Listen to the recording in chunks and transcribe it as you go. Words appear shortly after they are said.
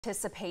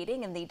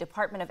Participating in the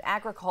Department of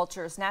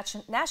Agriculture's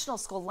National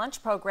School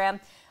Lunch Program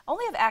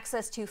only have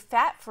access to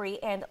fat-free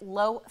and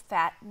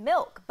low-fat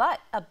milk. But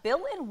a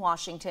bill in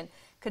Washington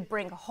could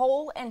bring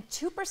whole and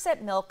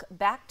 2% milk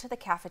back to the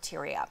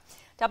cafeteria.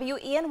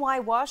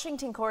 WENY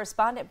Washington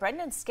correspondent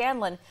Brendan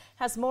Scanlon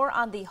has more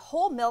on the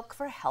Whole Milk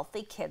for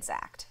Healthy Kids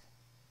Act.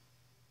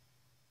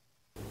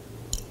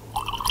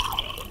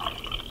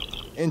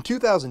 In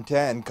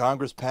 2010,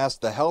 Congress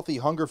passed the Healthy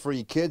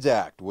Hunger-Free Kids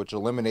Act, which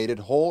eliminated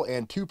whole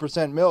and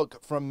 2%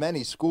 milk from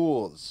many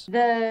schools.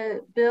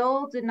 The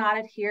bill did not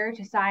adhere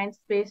to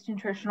science-based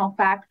nutritional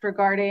facts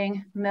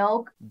regarding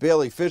milk.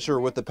 Bailey Fisher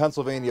with the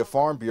Pennsylvania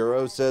Farm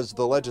Bureau says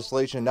the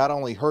legislation not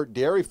only hurt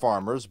dairy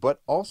farmers,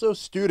 but also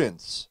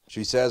students.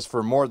 She says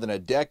for more than a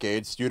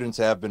decade, students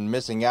have been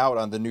missing out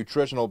on the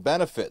nutritional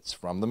benefits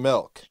from the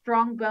milk.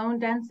 Strong bone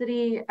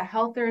density, a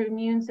healthier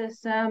immune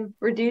system,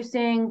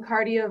 reducing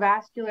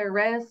cardiovascular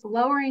risk,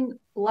 lowering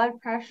blood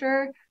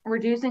pressure,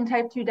 reducing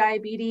type 2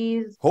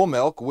 diabetes. Whole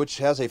milk, which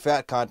has a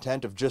fat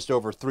content of just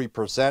over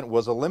 3%,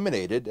 was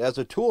eliminated as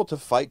a tool to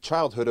fight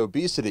childhood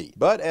obesity.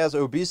 But as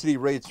obesity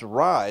rates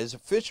rise,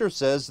 Fisher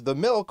says the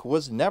milk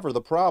was never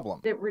the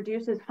problem. It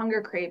reduces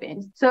hunger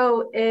cravings.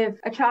 So if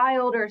a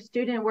child or a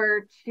student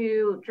were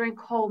to drink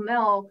whole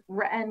milk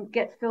and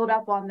get filled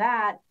up on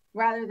that,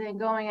 rather than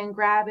going and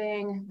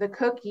grabbing the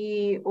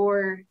cookie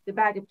or the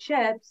bag of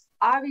chips,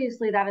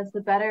 obviously that is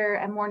the better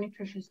and more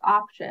nutritious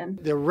option.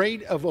 The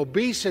rate of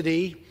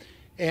obesity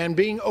and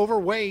being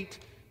overweight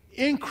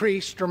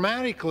increased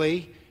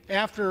dramatically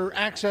after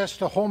access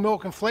to whole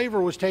milk and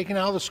flavor was taken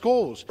out of the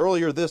schools.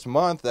 Earlier this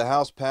month, the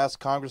House passed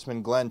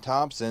Congressman Glenn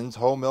Thompson's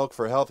Whole Milk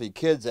for Healthy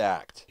Kids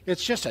Act.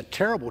 It's just a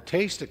terrible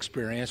taste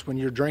experience when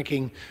you're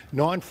drinking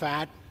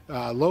non-fat,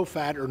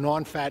 low-fat or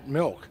non-fat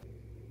milk.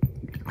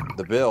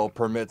 The bill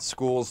permits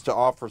schools to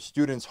offer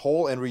students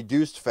whole and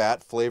reduced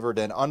fat, flavored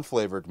and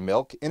unflavored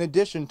milk, in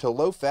addition to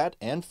low-fat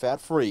and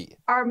fat-free.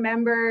 Our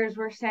members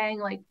were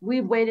saying,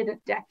 we've waited a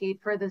decade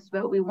for this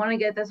vote. We want to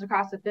get this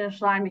across the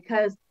finish line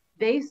because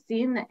they've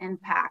seen the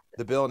impact.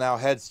 The bill now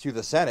heads to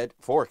the Senate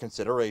for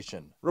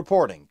consideration.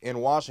 Reporting in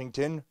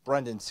Washington,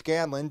 Brendan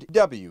Scanlon,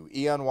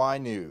 WENY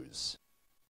News.